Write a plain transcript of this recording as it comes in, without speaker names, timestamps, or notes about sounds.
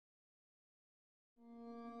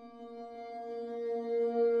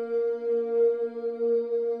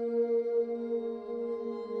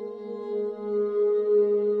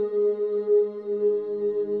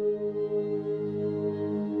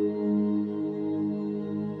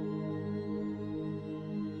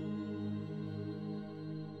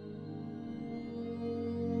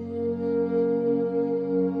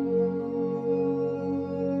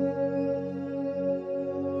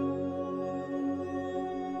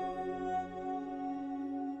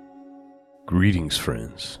Greetings,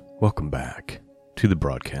 friends. Welcome back to the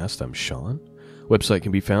broadcast. I'm Sean. Website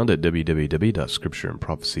can be found at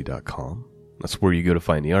www.scriptureandprophecy.com. That's where you go to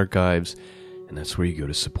find the archives, and that's where you go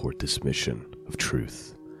to support this mission of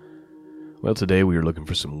truth. Well, today we are looking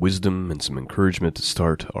for some wisdom and some encouragement to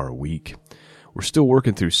start our week. We're still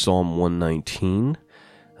working through Psalm 119.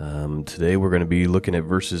 Today we're going to be looking at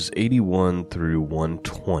verses 81 through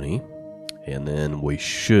 120, and then we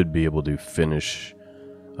should be able to finish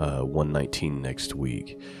 119 next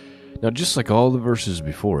week. Now, just like all the verses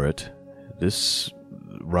before it, this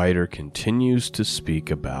writer continues to speak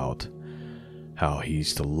about how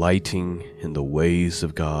he's delighting in the ways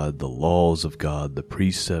of God, the laws of God, the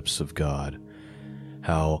precepts of God,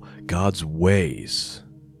 how God's ways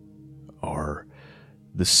are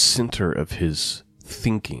the center of his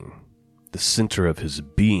thinking, the center of his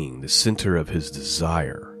being, the center of his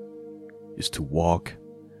desire is to walk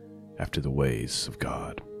after the ways of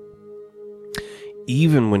God.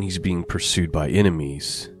 Even when he's being pursued by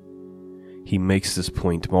enemies, he makes this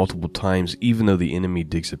point multiple times. Even though the enemy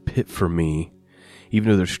digs a pit for me, even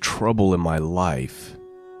though there's trouble in my life,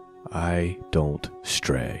 I don't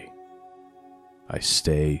stray. I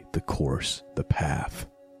stay the course, the path.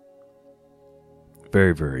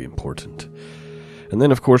 Very, very important. And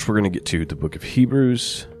then, of course, we're going to get to the book of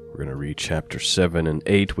Hebrews. We're going to read chapter 7 and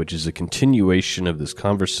 8, which is a continuation of this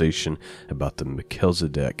conversation about the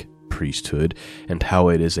Melchizedek priesthood and how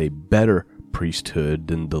it is a better priesthood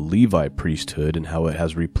than the Levi priesthood and how it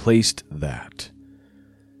has replaced that.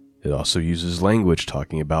 It also uses language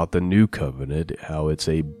talking about the new covenant, how it's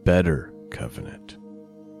a better covenant.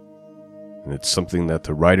 And it's something that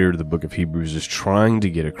the writer of the book of Hebrews is trying to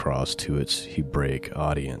get across to its Hebraic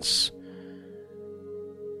audience,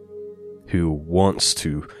 who wants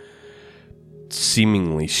to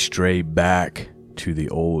seemingly stray back to the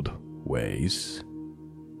old ways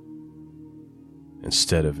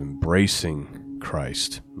instead of embracing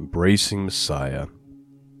Christ, embracing Messiah.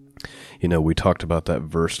 You know, we talked about that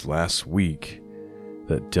verse last week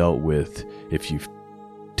that dealt with if you've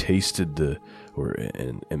tasted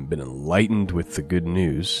and been enlightened with the good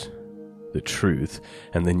news, the truth,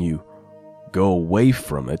 and then you go away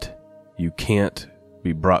from it, you can't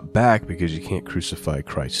be brought back because you can't crucify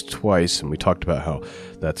Christ twice. And we talked about how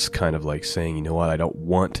that's kind of like saying, you know what, I don't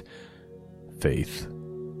want faith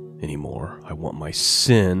anymore. I want my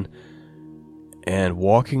sin, and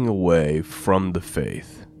walking away from the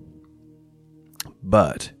faith.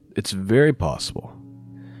 But it's very possible,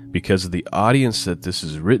 because of the audience that this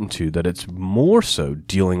is written to, that it's more so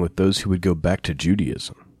dealing with those who would go back to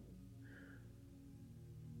Judaism,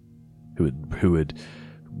 who would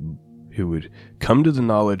come to the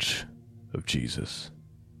knowledge of Jesus,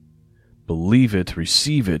 believe it,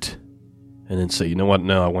 receive it, and then say, you know what,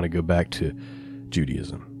 no, I want to go back to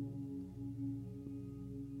Judaism.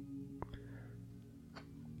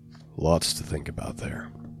 Lots to think about there.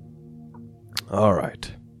 All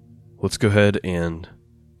right, let's go ahead and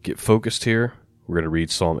get focused here. We're going to read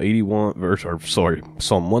Psalm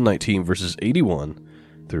 119 verses 81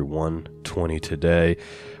 through 120 today,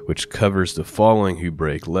 which covers the following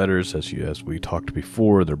Hebraic letters. As we talked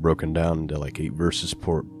before, they're broken down into like 8 verses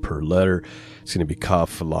per letter. It's going to be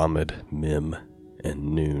Kaf, Lamed, Mem,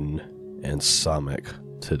 and Nun, and Samek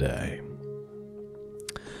today.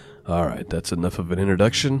 All right, that's enough of an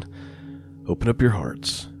introduction. Open up your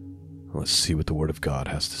hearts. Let's see what the Word of God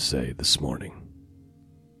has to say this morning.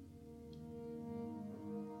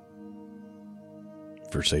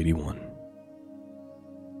 Verse 81.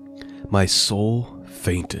 My soul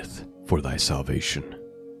fainteth for thy salvation,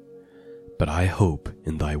 but I hope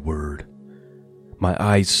in thy word. My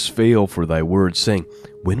eyes fail for thy word, saying,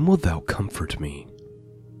 when wilt thou comfort me?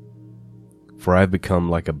 For I have become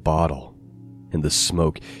like a bottle in the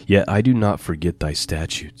smoke, yet I do not forget thy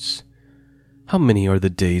statutes. How many are the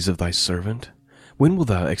days of thy servant? When wilt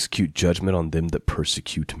thou execute judgment on them that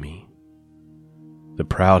persecute me? The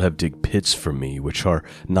proud have digged pits for me, which are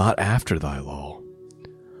not after thy law.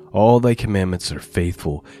 All thy commandments are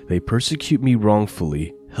faithful. They persecute me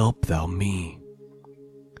wrongfully. Help thou me.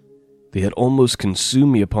 They had almost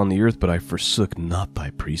consumed me upon the earth, but I forsook not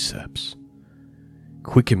thy precepts.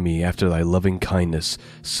 Quicken me after thy loving kindness,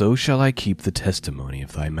 so shall I keep the testimony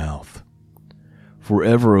of thy mouth.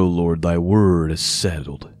 Forever, O Lord, thy word is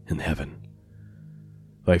settled in heaven.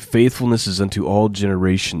 Thy faithfulness is unto all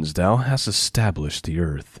generations. Thou hast established the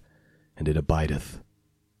earth, and it abideth.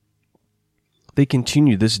 They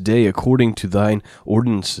continue this day according to thine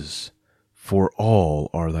ordinances, for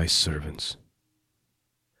all are thy servants.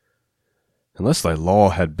 Unless thy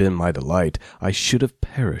law had been my delight, I should have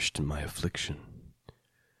perished in my affliction.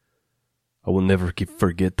 I will never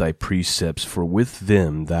forget thy precepts, for with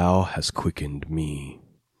them thou hast quickened me.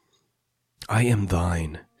 I am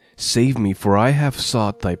thine. Save me, for I have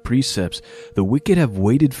sought thy precepts. The wicked have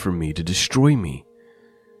waited for me to destroy me,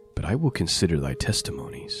 but I will consider thy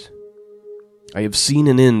testimonies. I have seen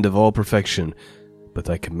an end of all perfection, but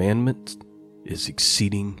thy commandment is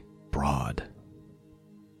exceeding broad.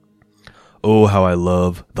 Oh, how I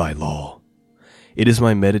love thy law! It is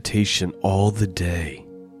my meditation all the day.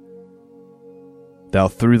 Thou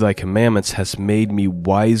through thy commandments hast made me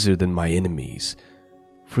wiser than my enemies,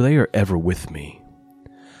 for they are ever with me.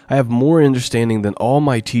 I have more understanding than all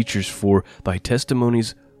my teachers, for thy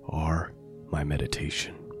testimonies are my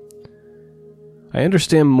meditation. I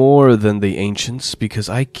understand more than the ancients, because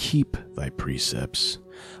I keep thy precepts.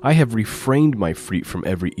 I have refrained my feet from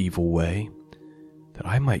every evil way, that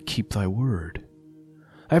I might keep thy word.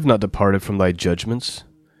 I have not departed from thy judgments,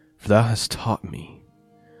 for thou hast taught me.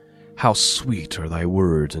 How sweet are thy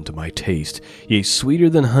words unto my taste, yea, sweeter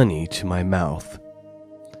than honey to my mouth.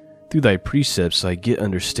 Through thy precepts I get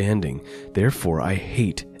understanding, therefore I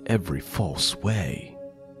hate every false way.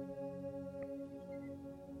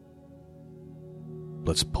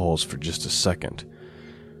 Let's pause for just a second.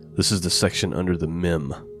 This is the section under the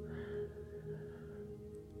Mem.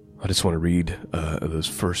 I just want to read those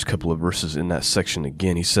first couple of verses in that section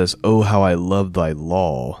again. He says, Oh, how I love thy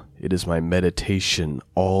law! It is my meditation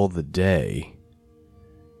all the day.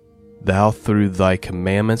 Thou through thy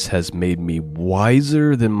commandments hast made me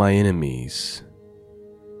wiser than my enemies,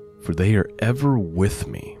 for they are ever with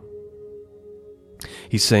me.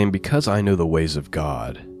 He's saying, because I know the ways of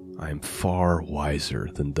God, I am far wiser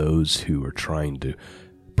than those who are trying to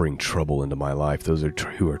bring trouble into my life, those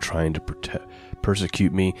who are trying to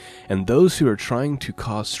persecute me, and those who are trying to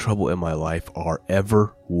cause trouble in my life are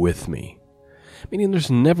ever with me. Meaning there's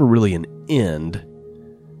never really an end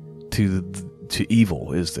to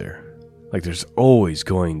evil, is there? Like there's always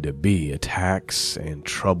going to be attacks and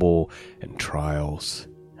trouble and trials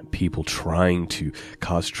and people trying to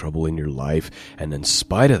cause trouble in your life. And in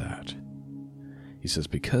spite of that, he says,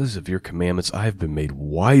 because of your commandments, I have been made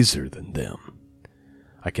wiser than them.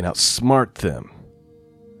 I can outsmart them.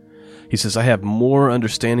 He says, I have more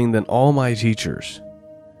understanding than all my teachers.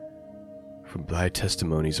 From thy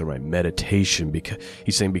testimonies are my meditation.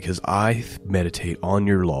 He's saying, because I meditate on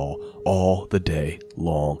your law all the day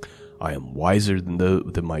long. I am wiser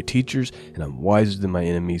than my teachers, and I'm wiser than my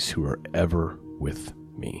enemies who are ever with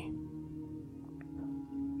me.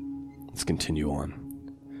 Let's continue on.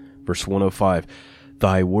 Verse 105,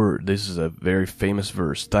 Thy word, this is a very famous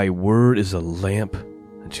verse, Thy word is a lamp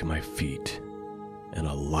unto my feet, and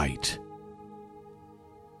a light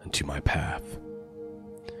unto my path.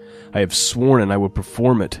 I have sworn, and I will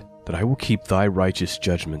perform it, that I will keep thy righteous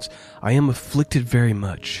judgments. I am afflicted very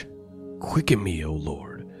much. Quicken me, O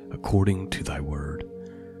Lord, according to thy word.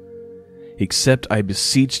 Accept, I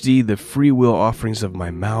beseech thee, the free will offerings of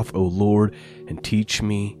my mouth, O Lord, and teach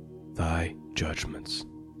me thy judgments.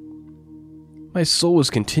 My soul is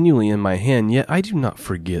continually in my hand, yet I do not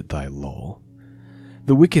forget thy law.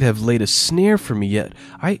 The wicked have laid a snare for me, yet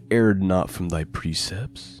I erred not from thy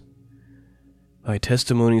precepts. Thy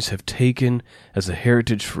testimonies have taken as a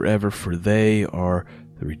heritage forever, for they are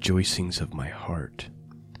the rejoicings of my heart.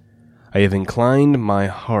 I have inclined my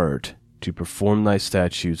heart to perform thy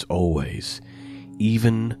statutes always,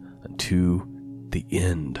 even unto the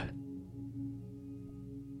end.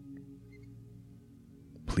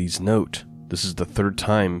 Please note, this is the third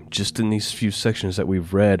time just in these few sections that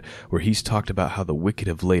we've read where he's talked about how the wicked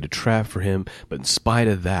have laid a trap for him, but in spite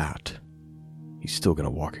of that, he's still going to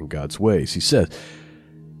walk in God's ways. He says,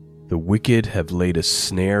 the wicked have laid a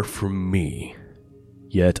snare for me,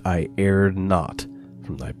 yet I erred not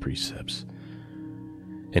from thy precepts.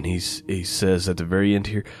 And he says at the very end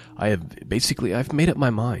here, I've made up my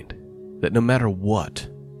mind that no matter what,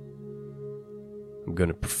 I'm going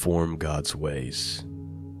to perform God's ways,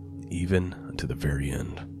 even unto the very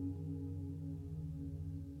end.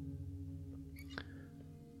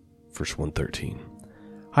 Verse 113,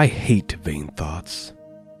 I hate vain thoughts,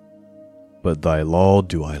 but thy law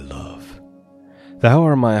do I love. Thou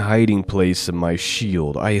art my hiding place and my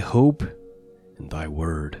shield. I hope in thy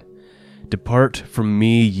word. Depart from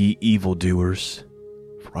me, ye evildoers,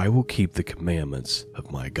 for I will keep the commandments of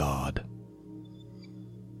my God.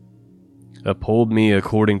 Uphold me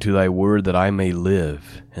according to thy word, that I may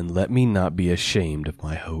live, and let me not be ashamed of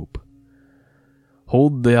my hope.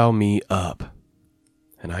 Hold thou me up,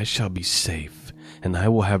 and I shall be safe, and I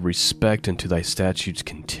will have respect unto thy statutes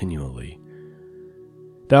continually.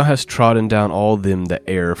 Thou hast trodden down all them that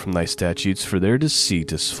err from thy statutes, for their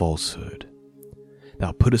deceit is falsehood.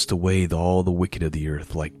 Thou puttest away all the wicked of the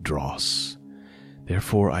earth like dross.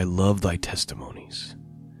 Therefore I love thy testimonies.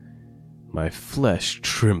 My flesh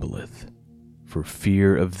trembleth for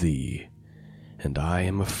fear of thee, and I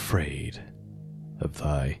am afraid of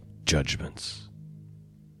thy judgments.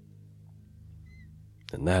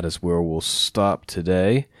 And that is where we'll stop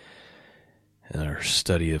today in our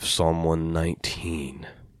study of Psalm 119.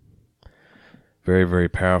 Very, very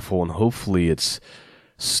powerful, and hopefully it's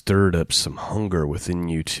stirred up some hunger within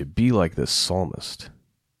you to be like this psalmist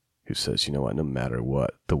who says, you know what, no matter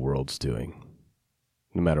what the world's doing,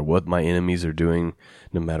 no matter what my enemies are doing,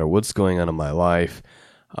 no matter what's going on in my life,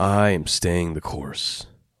 I am staying the course.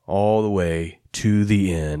 All the way to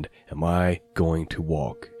the end am I going to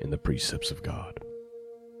walk in the precepts of God.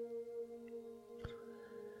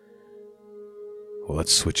 Well,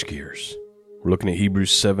 let's switch gears. We're looking at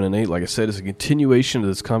Hebrews 7 and 8. Like I said, it's a continuation of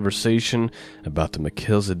this conversation about the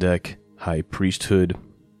Melchizedek high priesthood.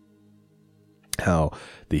 How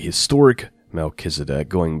the historic Melchizedek,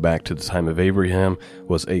 going back to the time of Abraham,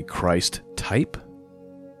 was a Christ type.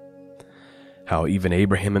 How even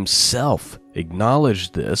Abraham himself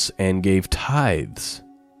acknowledged this and gave tithes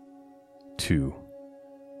to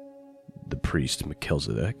the priest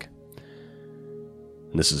Melchizedek.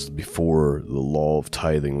 And this is before the law of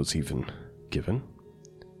tithing was even given.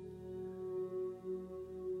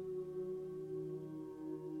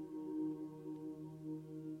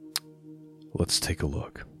 Let's take a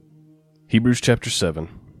look. Hebrews chapter 7,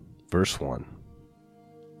 verse 1.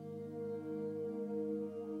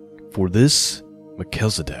 For this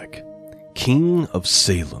Melchizedek, king of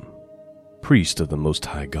Salem, priest of the Most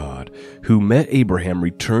High God, who met Abraham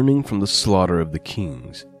returning from the slaughter of the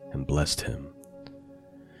kings, and blessed him,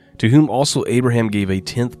 to whom also Abraham gave a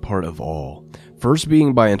tenth part of all, first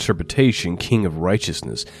being by interpretation king of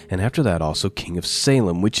righteousness, and after that also king of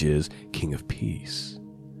Salem, which is king of peace.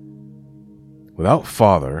 Without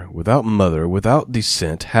father, without mother, without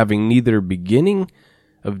descent, having neither beginning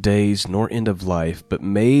of days nor end of life, but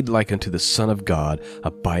made like unto the Son of God,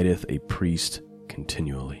 abideth a priest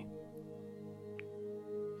continually.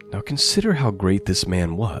 Now consider how great this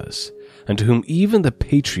man was, unto whom even the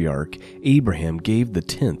patriarch Abraham gave the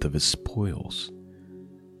tenth of his spoils.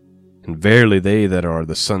 And verily they that are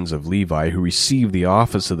the sons of Levi, who receive the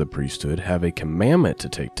office of the priesthood, have a commandment to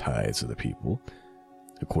take tithes of the people,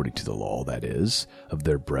 according to the law, that is, of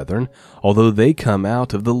their brethren, although they come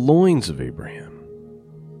out of the loins of Abraham.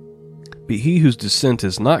 But he whose descent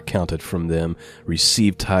is not counted from them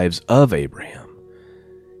received tithes of Abraham,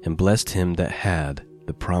 and blessed him that had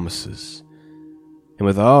the promises. And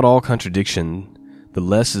without all contradiction, the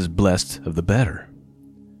less is blessed of the better.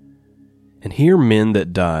 And here men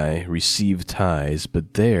that die receive tithes,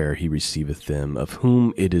 but there he receiveth them, of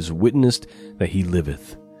whom it is witnessed that he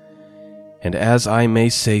liveth. And as I may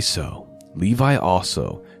say so, Levi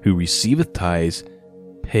also, who receiveth tithes,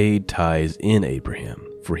 paid tithes in Abraham,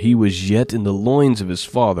 for he was yet in the loins of his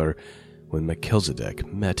father when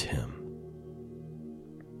Melchizedek met him.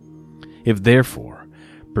 If therefore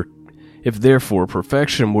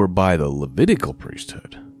perfection were by the Levitical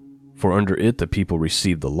priesthood, for under it the people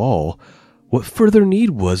received the law, what further need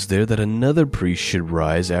was there that another priest should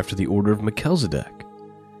rise after the order of Melchizedek,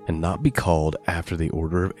 and not be called after the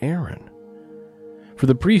order of Aaron? For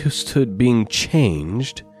the priesthood being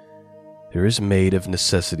changed, there is made of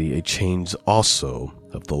necessity a change also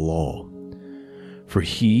of the law. For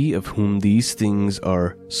he of whom these things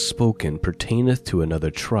are spoken pertaineth to another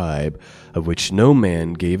tribe, of which no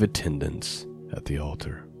man gave attendance at the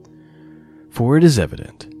altar. For it is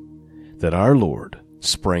evident that our Lord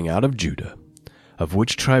sprang out of Judah, of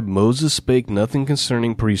which tribe Moses spake nothing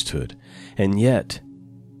concerning priesthood, and yet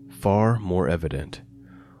far more evident,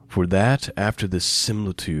 for that after the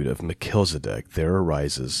similitude of Melchizedek there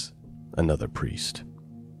arises another priest,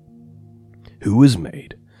 who is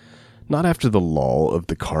made not after the law of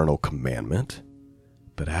the carnal commandment,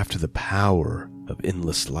 but after the power of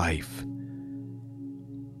endless life.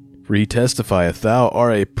 For he testifieth, Thou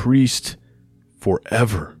art a priest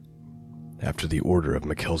forever, after the order of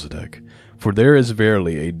Melchizedek. For there is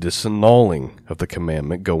verily a disannulling of the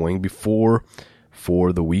commandment going before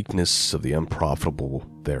for the weakness of the unprofitable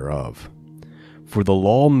thereof. For the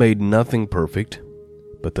law made nothing perfect,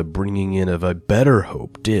 but the bringing in of a better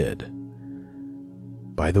hope did,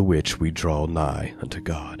 by the which we draw nigh unto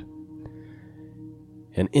God.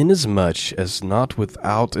 And inasmuch as not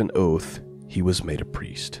without an oath he was made a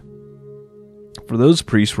priest. For those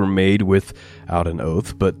priests were made without an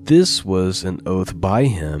oath, but this was an oath by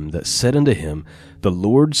him that said unto him, The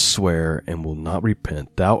Lord sware and will not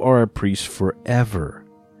repent, Thou art a priest forever,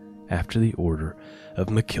 after the order of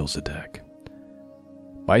Melchizedek.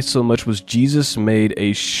 by so much was Jesus made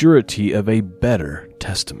a surety of a better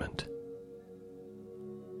testament.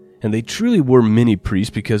 And they truly were many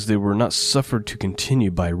priests, because they were not suffered to continue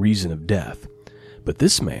by reason of death. But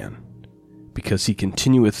this man, because he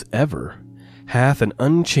continueth ever, hath an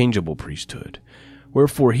unchangeable priesthood,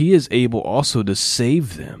 wherefore he is able also to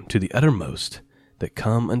save them to the uttermost that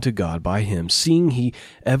come unto God by him, seeing he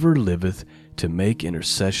ever liveth to make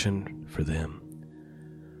intercession for them.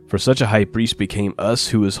 For such a high priest became us,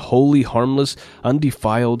 who is holy, harmless,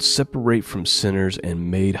 undefiled, separate from sinners,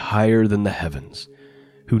 and made higher than the heavens,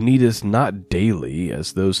 who needeth not daily,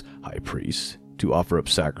 as those high priests, to offer up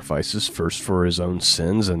sacrifices, first for his own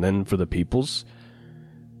sins and then for the people's.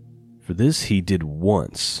 For this he did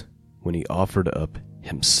once, when he offered up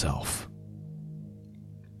himself.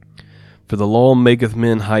 For the law maketh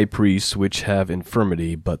men high priests which have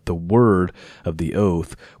infirmity, but the word of the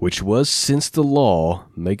oath, which was since the law,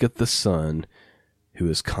 maketh the Son, who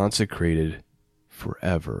is consecrated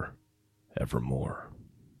forever, evermore.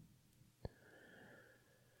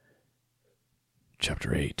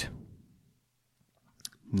 Chapter 8.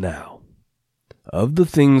 Now, of the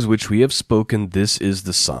things which we have spoken, this is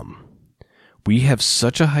the sum. We have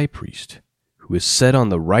such a high priest, who is set on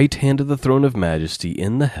the right hand of the throne of majesty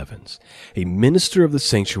in the heavens, a minister of the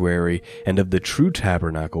sanctuary and of the true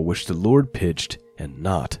tabernacle which the Lord pitched, and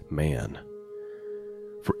not man.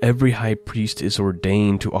 For every high priest is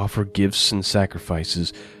ordained to offer gifts and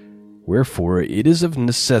sacrifices, wherefore it is of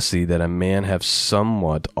necessity that a man have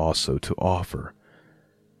somewhat also to offer.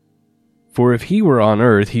 For if he were on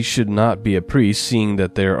earth, he should not be a priest, seeing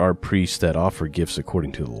that there are priests that offer gifts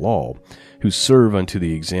according to the law, who serve unto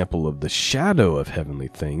the example of the shadow of heavenly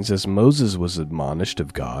things, as Moses was admonished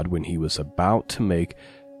of God when he was about to make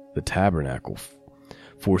the tabernacle.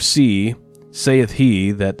 For see, saith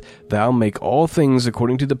he, that thou make all things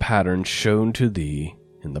according to the pattern shown to thee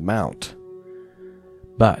in the mount.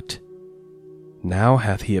 But now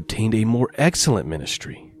hath he obtained a more excellent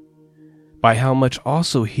ministry, by how much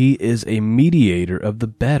also he is a mediator of the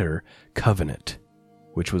better covenant,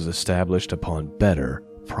 which was established upon better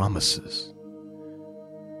promises.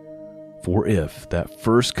 For if that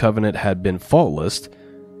first covenant had been faultless,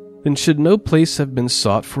 then should no place have been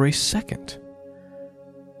sought for a second.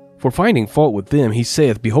 For finding fault with them, he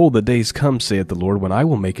saith, Behold, the days come, saith the Lord, when I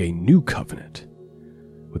will make a new covenant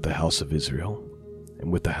with the house of Israel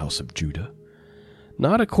and with the house of Judah,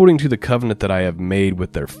 not according to the covenant that I have made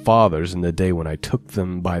with their fathers in the day when I took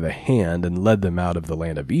them by the hand and led them out of the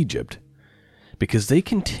land of Egypt, because they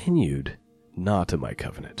continued not in my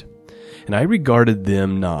covenant, and I regarded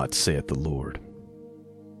them not, saith the Lord.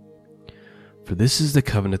 For this is the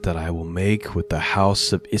covenant that I will make with the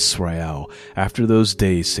house of Israel. After those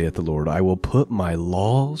days, saith the Lord, I will put my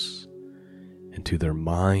laws into their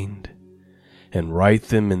mind, and write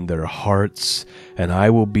them in their hearts, and I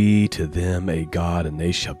will be to them a God, and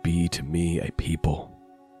they shall be to me a people.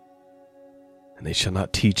 And they shall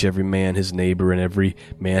not teach every man his neighbor and every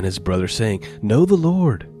man his brother, saying, Know the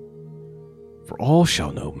Lord, for all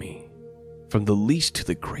shall know me, from the least to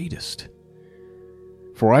the greatest.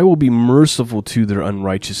 For I will be merciful to their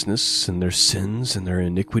unrighteousness and their sins and their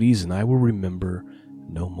iniquities, and I will remember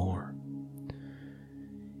no more.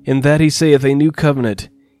 In that he saith, A new covenant,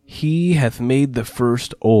 he hath made the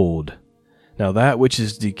first old. Now that which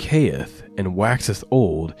is decayeth and waxeth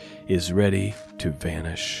old is ready to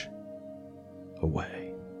vanish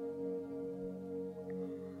away.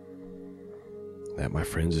 That, my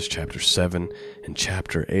friends, is chapter 7 and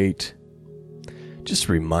chapter 8. Just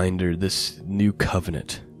a reminder, this new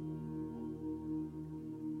covenant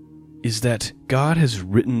is that God has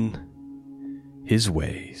written his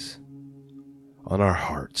ways on our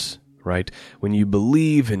hearts. Right? When you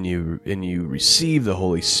believe and you receive the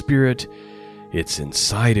Holy Spirit, it's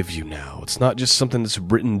inside of you now. It's not just something that's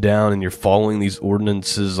written down and you're following these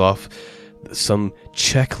ordinances off some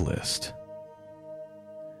checklist.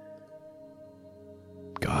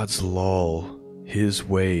 God's law, his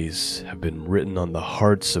ways, have been written on the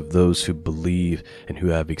hearts of those who believe and who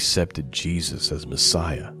have accepted Jesus as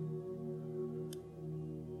Messiah.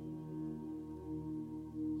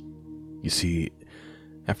 You see,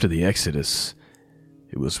 after the Exodus,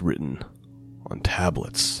 it was written on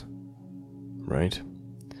tablets, right?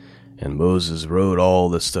 And Moses wrote all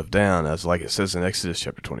this stuff down, as like it says in Exodus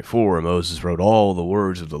chapter 24, and Moses wrote all the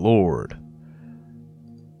words of the Lord.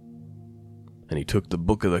 And he took the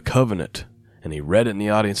book of the covenant, and he read it in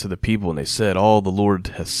the audience of the people, and they said, All the Lord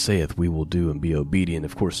hath saith we will do and be obedient.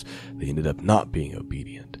 Of course, they ended up not being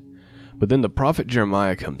obedient. But then the prophet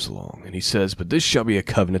Jeremiah comes along, and he says, "But this shall be a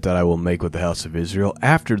covenant that I will make with the house of Israel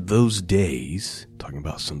after those days," talking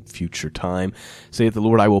about some future time, "saith the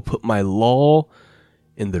Lord, I will put my law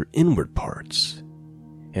in their inward parts,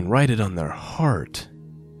 and write it on their heart,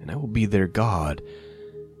 and I will be their God,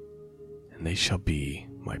 and they shall be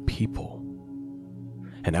my people.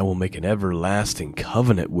 And I will make an everlasting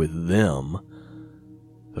covenant with them,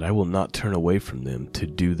 that I will not turn away from them to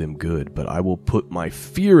do them good, but I will put my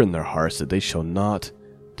fear in their hearts, that they shall not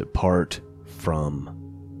depart from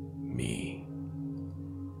me."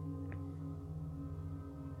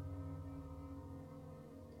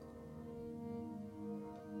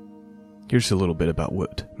 Here's a little bit about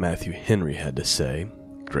what Matthew Henry had to say,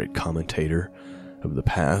 great commentator of the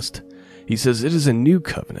past. He says, "It is a new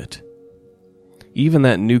covenant, even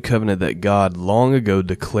that new covenant that God long ago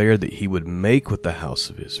declared that he would make with the house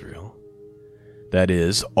of Israel. That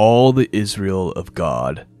is, all the Israel of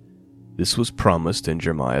God. This was promised in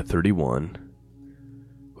Jeremiah 31,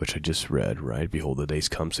 which I just read, right? Behold, the days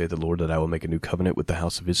come, saith the Lord, that I will make a new covenant with the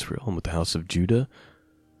house of Israel and with the house of Judah,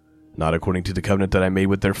 not according to the covenant that I made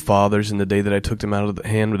with their fathers in the day that I took them out of the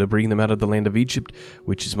hand to bring them out of the land of Egypt,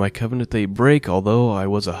 which is my covenant they break, although I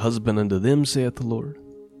was a husband unto them, saith the Lord."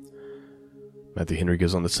 Matthew Henry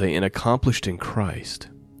goes on to say, "And accomplished in Christ.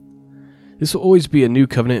 This will always be a new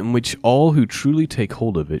covenant in which all who truly take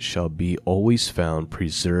hold of it shall be always found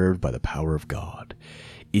preserved by the power of God.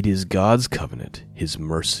 It is God's covenant, his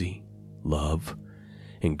mercy, love,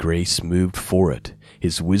 and grace moved for it.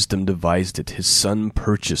 His wisdom devised it. His Son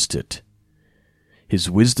purchased it. His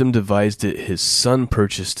wisdom devised it. His Son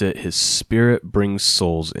purchased it. His Spirit brings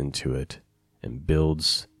souls into it and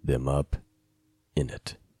builds them up in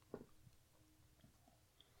it."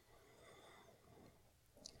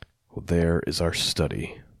 Well, there is our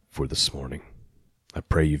study for this morning. I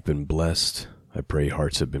pray you've been blessed. I pray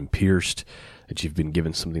hearts have been pierced, that you've been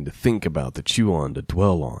given something to think about, to chew on, to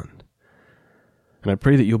dwell on. And I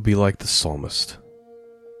pray that you'll be like the psalmist,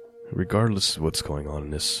 regardless of what's going on in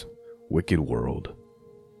this wicked world,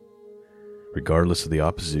 regardless of the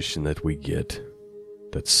opposition that we get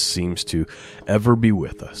that seems to ever be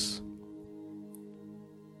with us,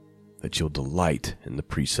 that you'll delight in the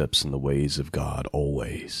precepts and the ways of God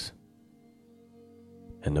always.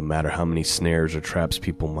 And no matter how many snares or traps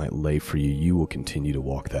people might lay for you, you will continue to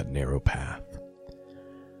walk that narrow path.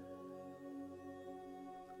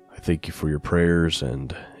 I thank you for your prayers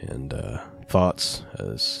and thoughts,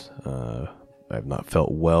 as I have not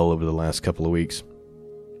felt well over the last couple of weeks.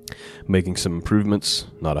 Making some improvements,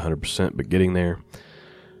 not 100%, but getting there.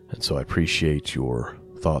 And so I appreciate your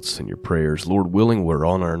thoughts and your prayers. Lord willing, we're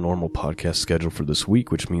on our normal podcast schedule for this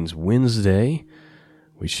week, which means Wednesday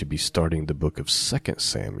we should be starting the book of 2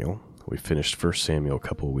 Samuel. We finished 1 Samuel a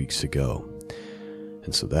couple of weeks ago.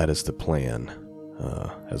 And so that is the plan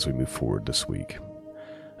as we move forward this week.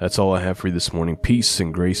 That's all I have for you this morning. Peace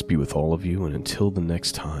and grace be with all of you, and until the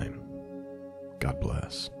next time, God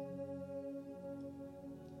bless.